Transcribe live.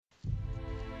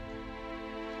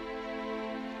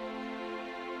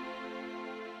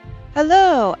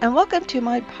Hello, and welcome to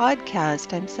my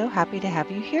podcast. I'm so happy to have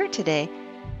you here today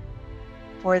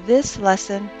for this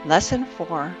lesson, Lesson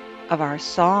 4 of our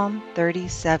Psalm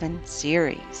 37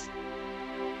 series.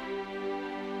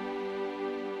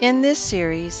 In this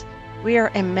series, we are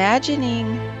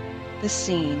imagining the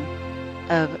scene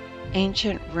of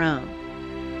ancient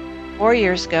Rome. 4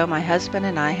 years ago, my husband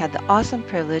and I had the awesome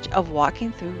privilege of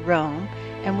walking through Rome,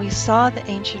 and we saw the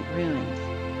ancient ruins.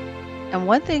 And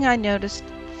one thing I noticed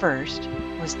first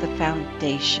was the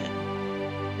foundation.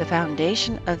 The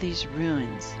foundation of these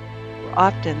ruins were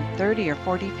often 30 or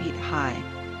 40 feet high.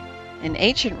 And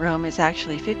ancient Rome is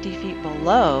actually 50 feet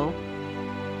below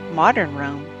modern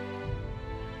Rome.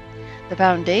 The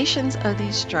foundations of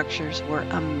these structures were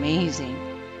amazing.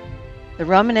 The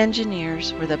Roman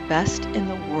engineers were the best in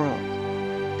the world.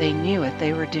 They knew what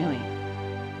they were doing.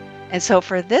 And so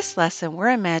for this lesson, we're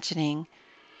imagining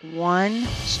one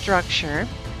structure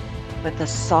with a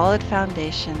solid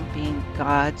foundation being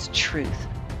God's truth,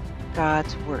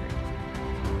 God's Word.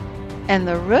 And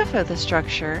the roof of the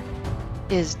structure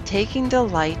is taking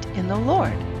delight in the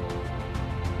Lord.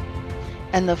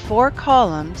 And the 4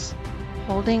 columns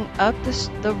holding up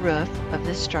the roof of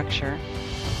this structure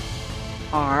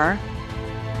are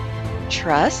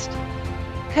trust,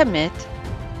 commit,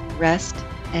 rest,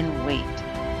 and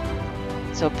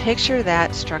wait. So picture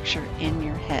that structure in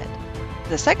your head.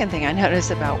 The second thing I noticed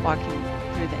about walking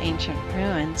through the ancient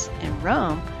ruins in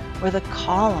Rome were the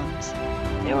columns.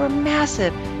 They were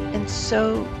massive and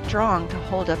so strong to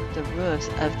hold up the roofs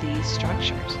of these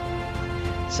structures.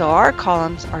 So our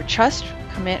columns are trust,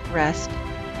 commit, rest,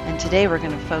 and today we're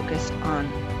going to focus on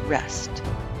rest.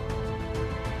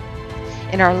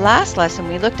 In our last lesson,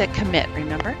 we looked at commit,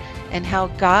 remember, and how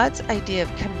God's idea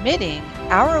of committing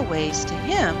our ways to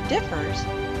Him differs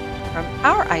from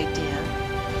our idea.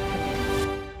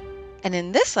 And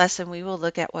in this lesson, we will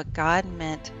look at what God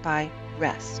meant by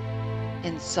rest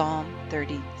in Psalm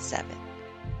 37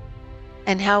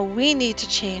 and how we need to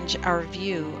change our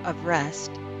view of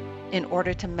rest in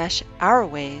order to mesh our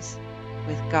ways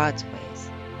with God's ways,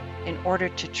 in order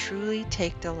to truly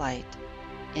take delight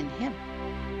in Him.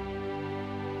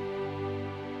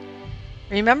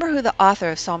 Remember who the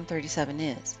author of Psalm 37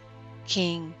 is?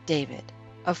 King David,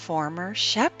 a former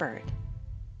shepherd.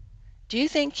 Do you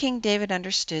think King David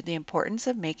understood the importance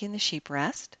of making the sheep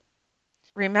rest?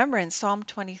 Remember in Psalm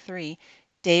 23,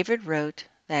 David wrote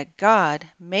that God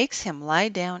makes him lie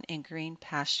down in green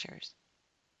pastures.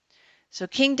 So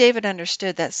King David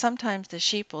understood that sometimes the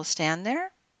sheep will stand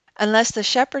there unless the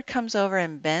shepherd comes over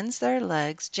and bends their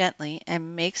legs gently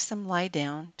and makes them lie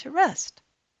down to rest.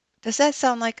 Does that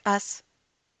sound like us?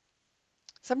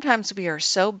 Sometimes we are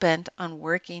so bent on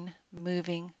working,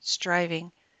 moving,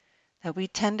 striving, that we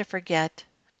tend to forget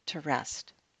to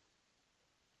rest.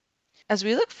 As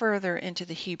we look further into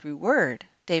the Hebrew word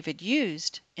David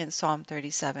used in Psalm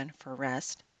 37 for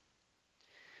rest,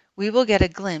 we will get a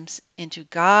glimpse into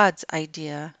God's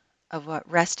idea of what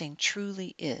resting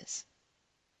truly is.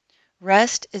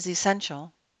 Rest is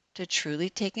essential to truly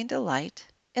taking delight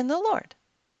in the Lord.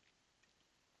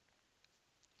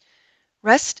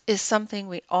 Rest is something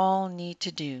we all need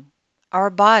to do. Our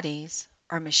bodies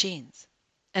are machines.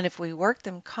 And if we work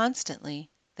them constantly,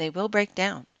 they will break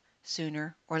down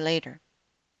sooner or later.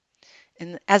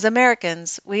 And as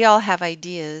Americans, we all have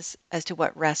ideas as to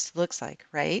what rest looks like,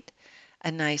 right?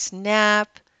 A nice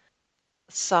nap,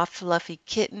 soft, fluffy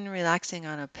kitten relaxing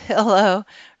on a pillow,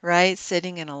 right?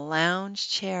 Sitting in a lounge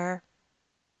chair.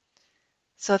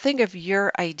 So think of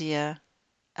your idea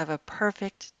of a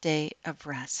perfect day of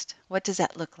rest. What does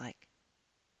that look like?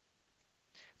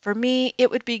 For me,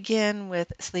 it would begin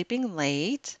with sleeping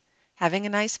late, having a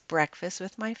nice breakfast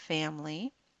with my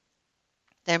family,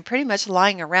 then pretty much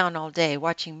lying around all day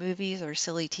watching movies or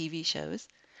silly TV shows,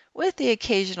 with the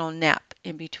occasional nap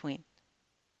in between.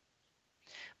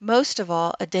 Most of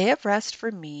all, a day of rest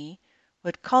for me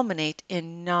would culminate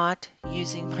in not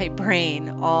using my brain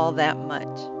all that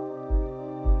much.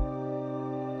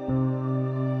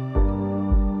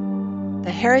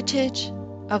 The heritage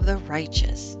of the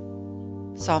righteous.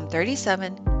 Psalm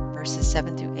 37, verses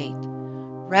 7 through 8.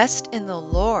 Rest in the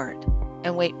Lord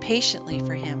and wait patiently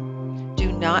for Him.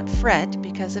 Do not fret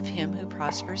because of him who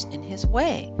prospers in his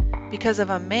way, because of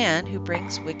a man who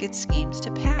brings wicked schemes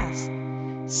to pass.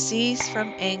 Cease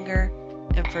from anger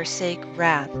and forsake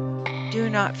wrath. Do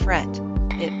not fret.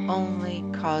 It only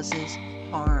causes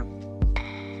harm.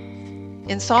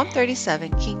 In Psalm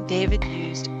 37, King David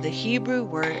used the Hebrew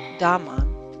word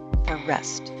damam for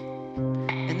rest.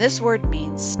 And this word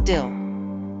means still,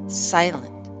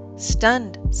 silent,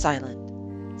 stunned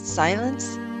silent,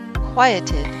 silence,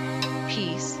 quieted,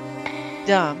 peace,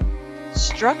 dumb,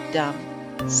 struck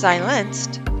dumb,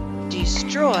 silenced,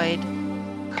 destroyed,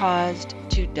 caused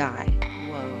to die.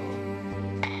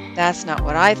 Whoa. That's not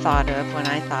what I thought of when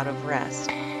I thought of rest.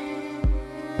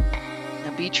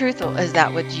 Now be truthful. Is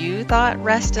that what you thought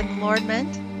rest in the Lord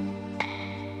meant?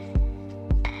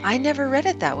 I never read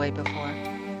it that way before.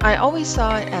 I always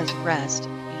saw it as rest,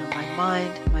 my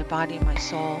mind, my body, my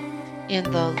soul in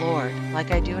the Lord,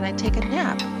 like I do when I take a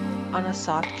nap on a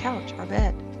soft couch or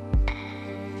bed.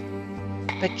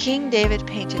 But King David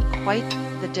painted quite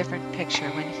the different picture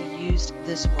when he used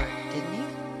this word,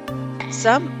 didn't he?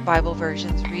 Some Bible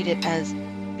versions read it as,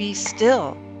 be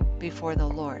still before the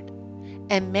Lord.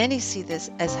 And many see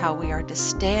this as how we are to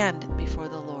stand before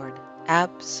the Lord,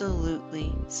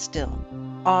 absolutely still,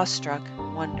 awestruck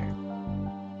wonder.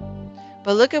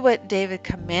 But look at what David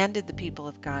commanded the people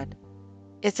of God.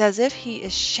 It's as if he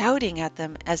is shouting at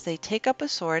them as they take up a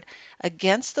sword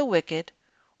against the wicked,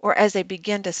 or as they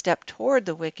begin to step toward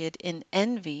the wicked in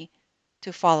envy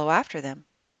to follow after them.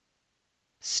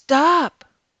 Stop!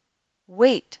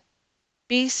 Wait!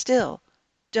 Be still!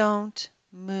 Don't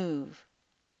move.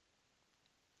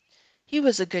 He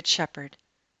was a good shepherd.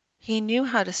 He knew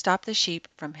how to stop the sheep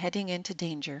from heading into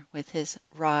danger with his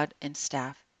rod and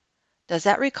staff. Does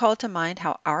that recall to mind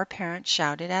how our parents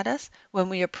shouted at us when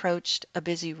we approached a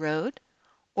busy road?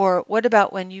 Or what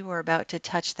about when you were about to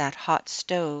touch that hot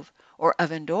stove or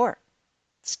oven door?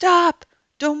 Stop!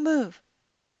 Don't move!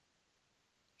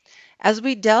 As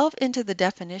we delve into the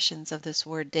definitions of this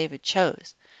word David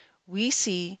chose, we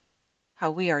see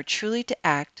how we are truly to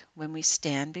act when we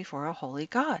stand before a holy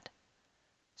God.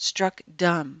 Struck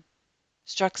dumb,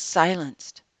 struck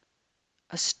silenced,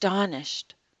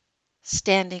 astonished,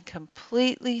 standing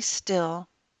completely still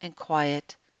and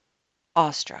quiet,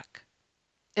 awestruck.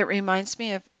 It reminds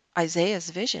me of Isaiah's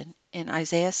vision in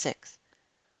Isaiah 6.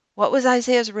 What was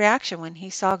Isaiah's reaction when he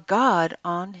saw God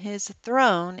on his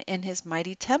throne in his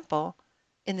mighty temple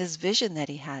in this vision that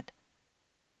he had?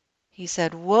 He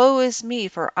said, "Woe is me,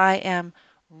 for I am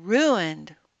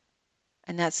ruined,"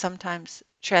 and that's sometimes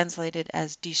translated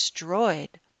as destroyed,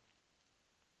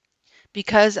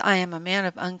 "because I am a man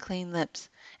of unclean lips,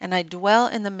 and I dwell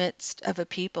in the midst of a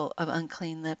people of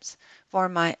unclean lips. For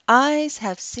my eyes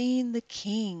have seen the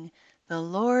King, the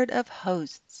Lord of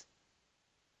hosts."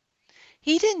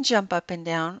 He didn't jump up and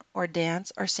down or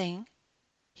dance or sing.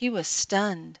 He was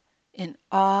stunned in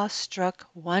awe-struck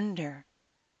wonder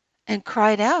and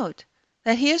cried out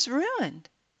that he is ruined.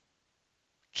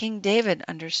 King David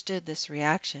understood this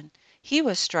reaction. He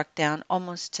was struck down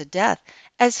almost to death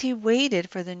as he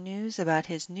waited for the news about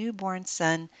his newborn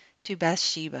son to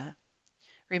Bathsheba.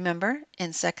 Remember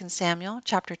in 2 Samuel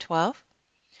chapter 12?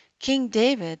 King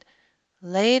David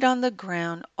laid on the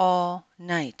ground all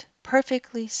night,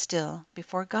 perfectly still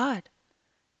before God.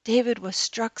 David was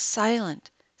struck silent,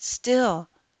 still,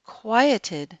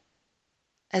 quieted,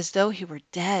 as though he were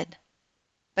dead.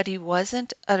 But he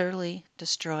wasn't utterly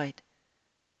destroyed.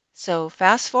 So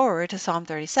fast forward to Psalm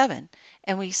 37,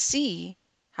 and we see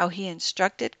how he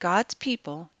instructed God's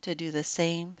people to do the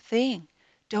same thing.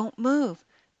 Don't move.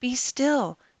 Be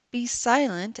still. Be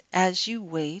silent as you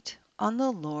wait on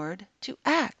the Lord to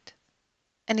act.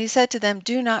 And he said to them,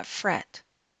 do not fret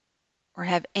or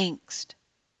have angst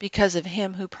because of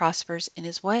him who prospers in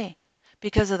his way,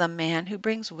 because of the man who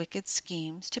brings wicked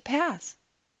schemes to pass.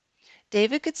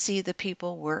 David could see the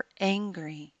people were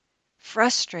angry,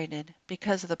 frustrated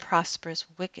because of the prosperous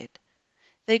wicked.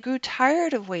 They grew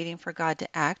tired of waiting for God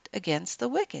to act against the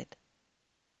wicked.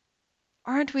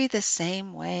 Aren't we the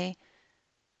same way?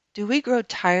 Do we grow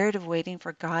tired of waiting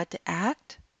for God to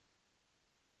act?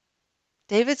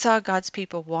 David saw God's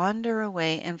people wander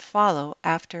away and follow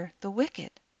after the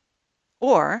wicked.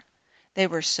 Or they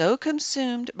were so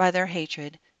consumed by their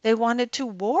hatred, they wanted to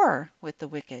war with the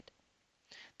wicked.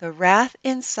 The wrath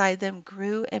inside them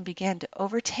grew and began to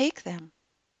overtake them.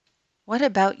 What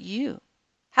about you?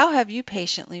 How have you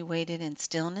patiently waited in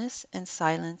stillness and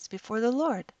silence before the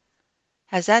Lord?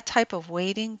 Has that type of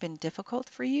waiting been difficult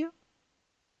for you?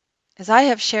 As I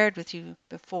have shared with you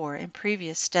before in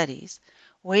previous studies,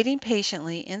 waiting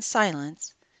patiently in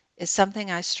silence is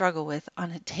something I struggle with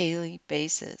on a daily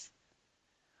basis.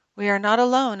 We are not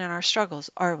alone in our struggles,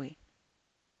 are we?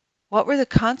 What were the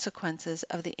consequences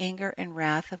of the anger and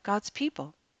wrath of God's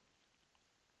people?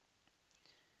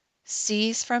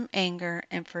 Cease from anger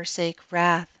and forsake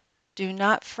wrath. Do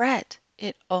not fret.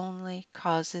 It only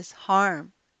causes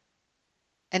harm.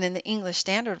 And in the English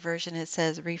Standard Version it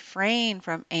says, refrain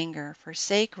from anger,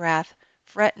 forsake wrath,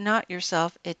 fret not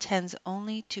yourself, it tends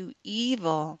only to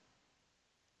evil.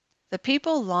 The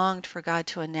people longed for God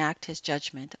to enact his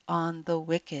judgment on the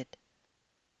wicked.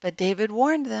 But David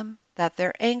warned them, that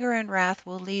their anger and wrath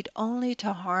will lead only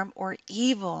to harm or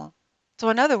evil. So,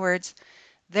 in other words,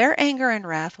 their anger and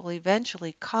wrath will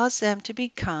eventually cause them to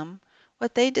become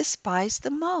what they despise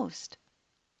the most: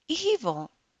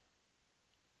 evil.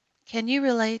 Can you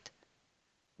relate?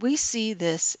 We see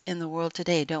this in the world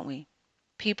today, don't we?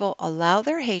 People allow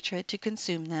their hatred to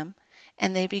consume them,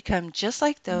 and they become just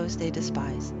like those they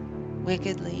despise,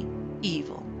 wickedly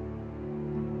evil.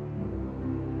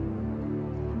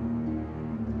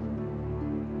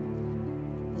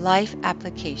 Life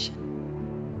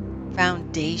application,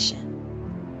 foundation.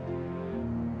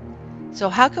 So,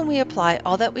 how can we apply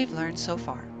all that we've learned so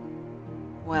far?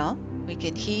 Well, we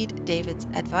can heed David's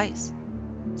advice: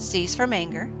 cease from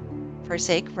anger,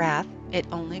 forsake wrath, it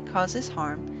only causes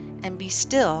harm, and be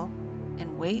still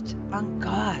and wait on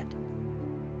God.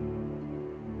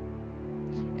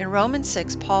 In Romans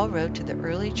 6, Paul wrote to the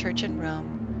early church in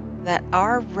Rome that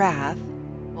our wrath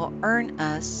will earn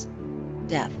us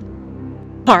death.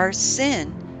 Our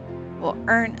sin will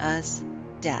earn us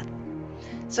death.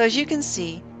 So as you can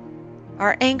see,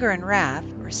 our anger and wrath,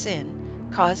 or sin,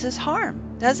 causes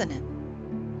harm, doesn't it?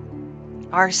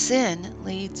 Our sin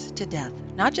leads to death.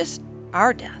 Not just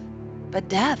our death, but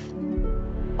death.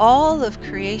 All of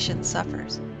creation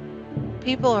suffers.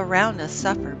 People around us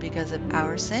suffer because of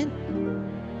our sin.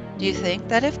 Do you think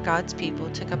that if God's people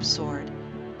took up sword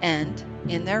and,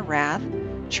 in their wrath,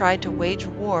 tried to wage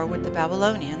war with the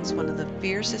Babylonians, one of the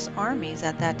fiercest armies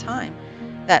at that time,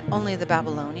 that only the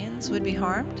Babylonians would be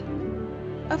harmed?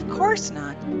 Of course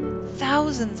not.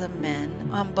 Thousands of men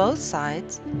on both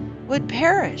sides would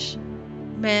perish.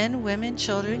 Men, women,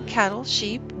 children, cattle,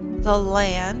 sheep, the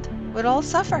land would all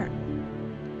suffer.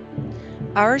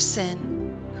 Our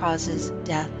sin causes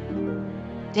death.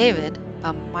 David,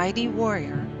 a mighty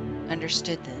warrior,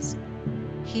 understood this.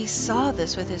 He saw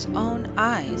this with his own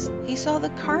eyes. He saw the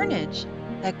carnage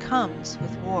that comes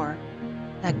with war,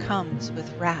 that comes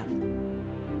with wrath.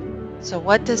 So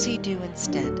what does he do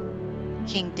instead?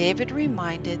 King David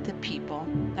reminded the people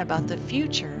about the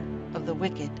future of the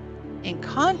wicked in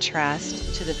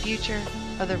contrast to the future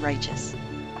of the righteous.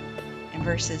 In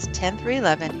verses 10 through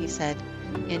 11, he said,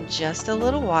 "In just a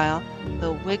little while,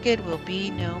 the wicked will be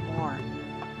no more.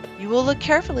 You will look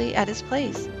carefully at his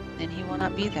place, and he will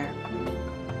not be there.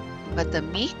 But the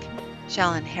meek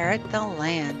shall inherit the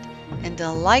land and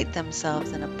delight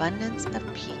themselves in abundance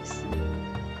of peace."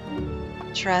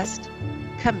 Trust,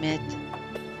 commit,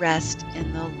 rest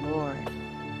in the Lord.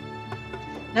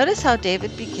 Notice how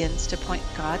David begins to point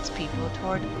God's people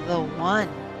toward the one.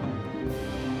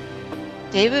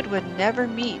 David would never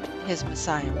meet his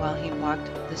Messiah while he walked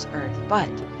this earth, but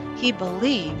he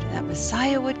believed that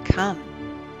Messiah would come.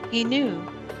 He knew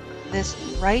this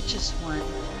righteous one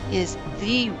is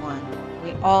the one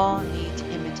we all need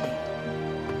to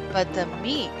imitate. But the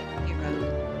meek, he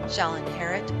wrote, shall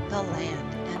inherit the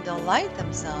land and delight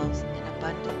themselves in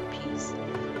abundant peace.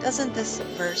 Doesn't this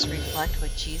verse reflect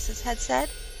what Jesus had said?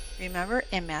 Remember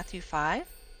in Matthew 5?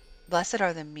 Blessed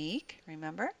are the meek,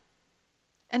 remember?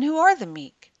 And who are the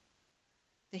meek?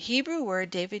 The Hebrew word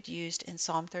David used in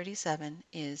Psalm 37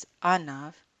 is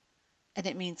anav, and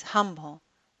it means humble,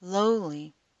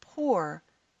 lowly, poor,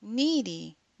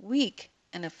 needy, weak,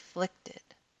 and afflicted.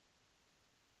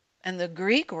 And the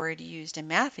Greek word used in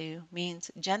Matthew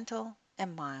means gentle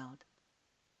and mild.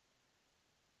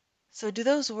 So do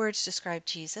those words describe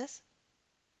Jesus?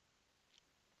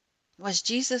 Was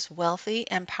Jesus wealthy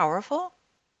and powerful?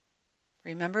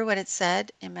 Remember what it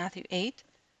said in Matthew 8?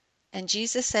 And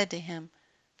Jesus said to him,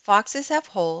 "Foxes have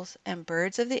holes and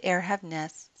birds of the air have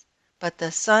nests, but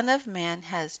the Son of Man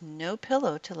has no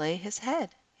pillow to lay his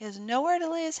head." He has nowhere to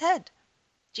lay his head.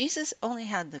 Jesus only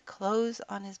had the clothes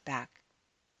on his back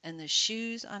and the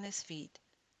shoes on his feet.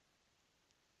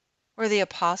 Were the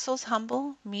apostles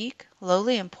humble, meek,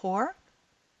 lowly, and poor?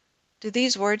 Do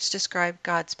these words describe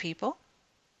God's people?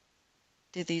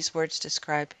 Do these words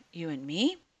describe you and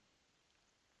me?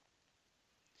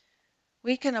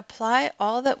 We can apply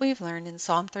all that we've learned in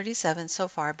Psalm 37 so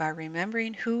far by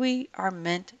remembering who we are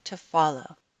meant to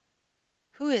follow.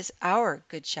 Who is our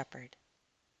Good Shepherd?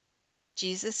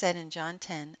 Jesus said in John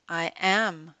 10, "I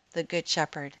am the Good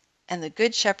Shepherd, and the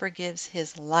Good Shepherd gives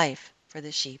his life for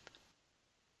the sheep."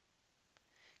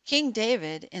 King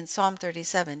David in Psalm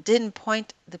 37 didn't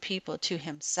point the people to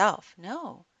himself.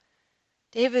 No.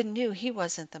 David knew he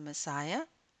wasn't the Messiah.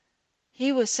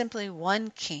 He was simply one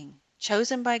king,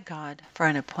 chosen by God for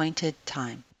an appointed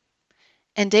time.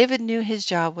 And David knew his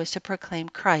job was to proclaim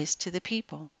Christ to the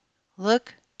people.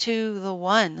 Look to the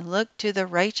one, look to the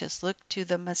righteous, look to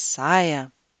the Messiah.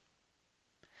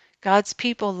 God's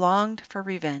people longed for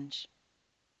revenge.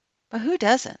 But who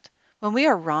doesn't? When we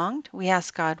are wronged, we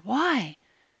ask God, why?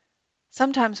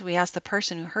 Sometimes we ask the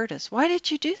person who hurt us, why did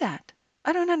you do that?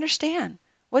 I don't understand.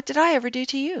 What did I ever do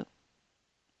to you?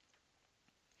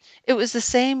 It was the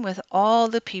same with all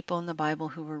the people in the Bible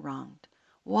who were wronged.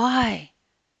 Why?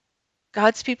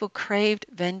 God's people craved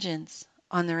vengeance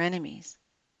on their enemies.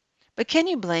 But can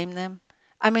you blame them?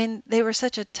 I mean, they were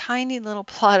such a tiny little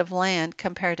plot of land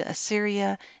compared to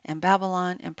Assyria and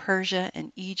Babylon and Persia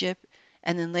and Egypt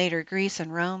and then later Greece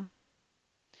and Rome.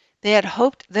 They had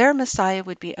hoped their Messiah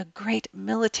would be a great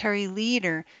military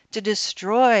leader to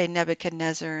destroy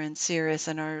Nebuchadnezzar and Cyrus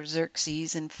and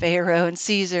Artaxerxes and Pharaoh and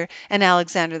Caesar and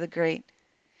Alexander the Great.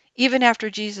 Even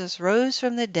after Jesus rose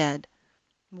from the dead,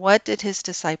 what did his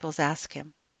disciples ask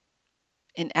him?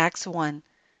 In Acts 1,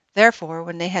 therefore,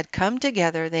 when they had come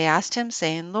together, they asked him,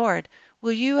 saying, Lord,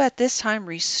 will you at this time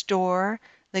restore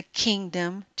the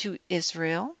kingdom to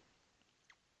Israel?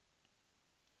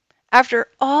 After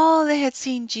all they had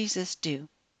seen Jesus do,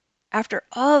 after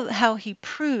all how he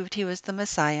proved he was the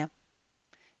Messiah,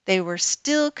 they were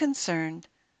still concerned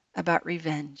about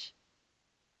revenge.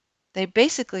 They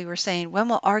basically were saying, when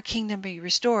will our kingdom be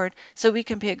restored so we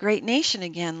can be a great nation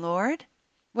again, Lord?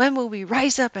 When will we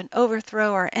rise up and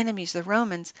overthrow our enemies, the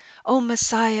Romans? Oh,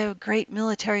 Messiah, great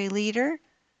military leader.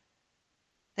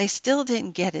 They still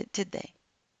didn't get it, did they?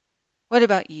 What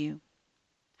about you?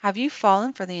 Have you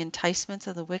fallen for the enticements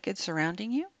of the wicked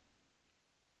surrounding you?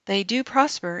 They do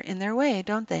prosper in their way,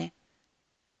 don't they?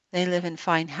 They live in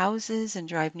fine houses and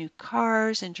drive new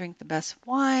cars and drink the best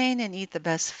wine and eat the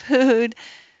best food.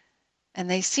 And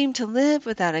they seem to live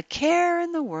without a care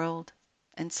in the world.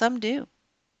 And some do.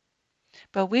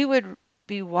 But we would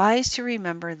be wise to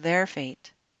remember their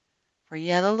fate. For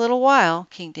yet a little while,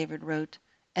 King David wrote,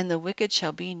 and the wicked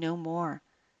shall be no more.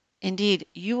 Indeed,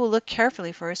 you will look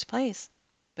carefully for his place,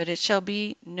 but it shall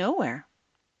be nowhere.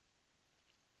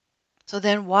 So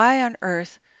then why on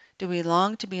earth do we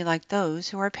long to be like those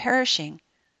who are perishing,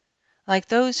 like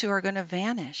those who are going to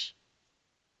vanish?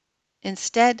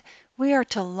 Instead, we are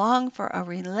to long for a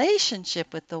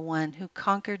relationship with the one who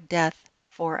conquered death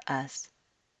for us.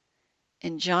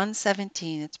 In John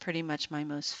 17, it's pretty much my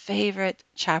most favorite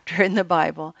chapter in the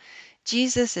Bible.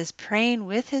 Jesus is praying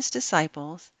with his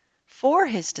disciples, for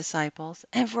his disciples,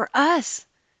 and for us,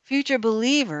 future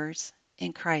believers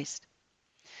in Christ.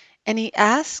 And he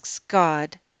asks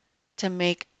God to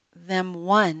make them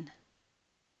one,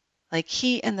 like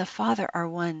he and the Father are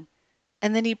one.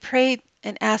 And then he prayed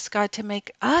and asked God to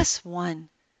make us one,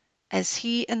 as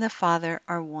he and the Father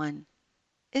are one.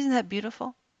 Isn't that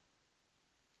beautiful?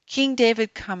 King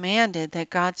David commanded that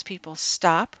God's people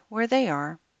stop where they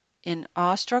are, in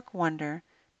awestruck wonder,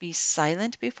 be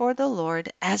silent before the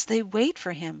Lord as they wait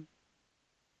for him.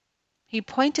 He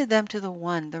pointed them to the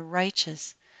one, the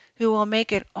righteous, who will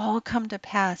make it all come to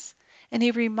pass, and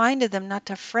he reminded them not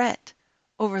to fret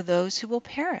over those who will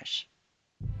perish.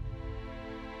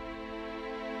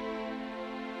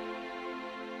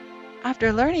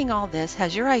 After learning all this,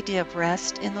 has your idea of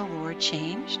rest in the Lord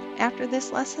changed after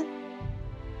this lesson?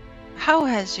 How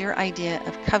has your idea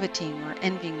of coveting or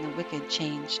envying the wicked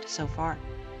changed so far?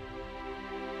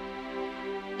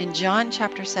 In John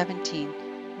chapter 17,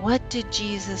 what did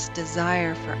Jesus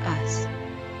desire for us?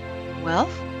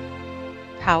 Wealth?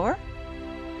 Power?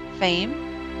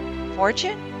 Fame?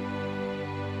 Fortune?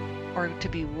 Or to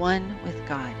be one with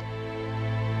God?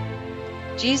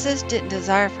 Jesus didn't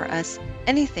desire for us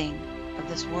anything of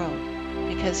this world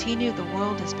because he knew the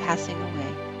world is passing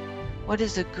away. What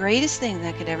is the greatest thing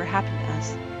that could ever happen to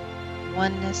us?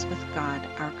 Oneness with God,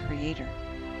 our Creator,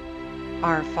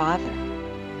 our Father.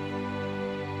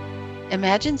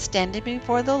 Imagine standing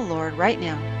before the Lord right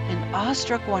now in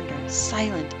awestruck wonder,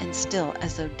 silent and still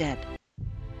as though dead.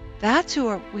 That's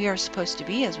who we are supposed to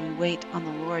be as we wait on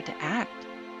the Lord to act.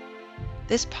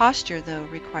 This posture, though,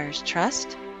 requires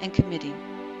trust and committing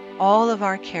all of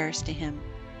our cares to him.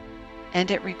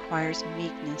 And it requires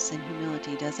meekness and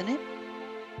humility, doesn't it?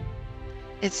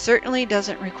 It certainly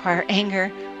doesn't require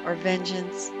anger or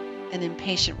vengeance and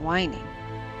impatient whining.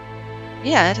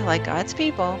 Yet, like God's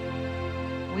people,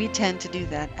 we tend to do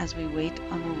that as we wait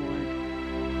on the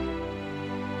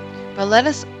Lord. But let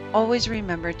us always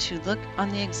remember to look on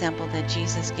the example that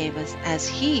Jesus gave us as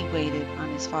he waited on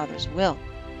his Father's will.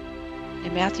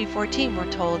 In Matthew 14,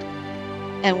 we're told,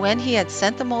 and when he had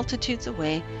sent the multitudes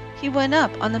away, he went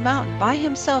up on the mountain by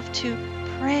himself to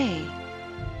pray.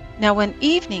 Now when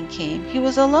evening came, he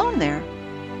was alone there.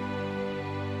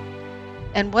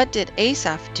 And what did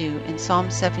Asaph do in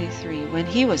Psalm 73 when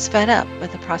he was fed up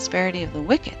with the prosperity of the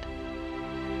wicked?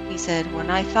 He said, when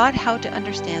I thought how to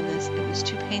understand this, it was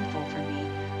too painful for me,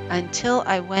 until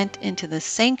I went into the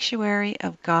sanctuary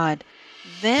of God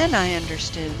Then I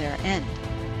understood their end.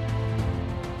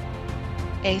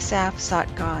 Asaph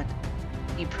sought God.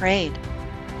 He prayed.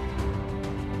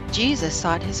 Jesus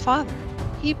sought his Father.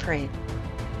 He prayed.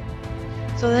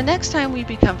 So the next time we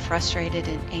become frustrated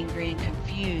and angry and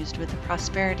confused with the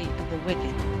prosperity of the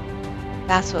wicked,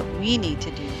 that's what we need to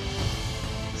do.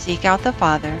 Seek out the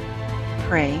Father,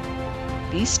 pray,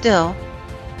 be still,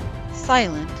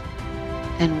 silent,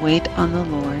 and wait on the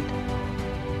Lord.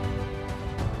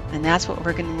 And that's what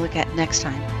we're going to look at next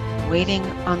time, waiting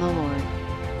on the Lord.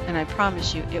 And I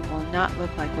promise you, it will not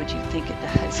look like what you think it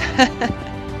does.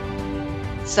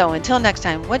 So until next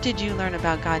time, what did you learn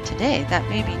about God today that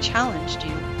maybe challenged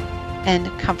you and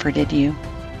comforted you?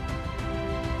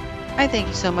 I thank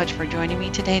you so much for joining me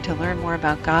today to learn more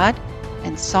about God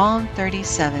and Psalm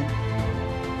 37.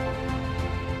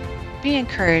 Be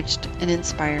encouraged and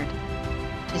inspired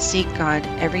to seek God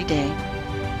every day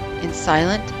in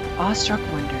silent, awestruck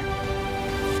wonder.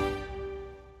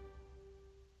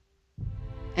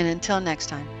 And until next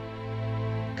time,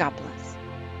 God bless.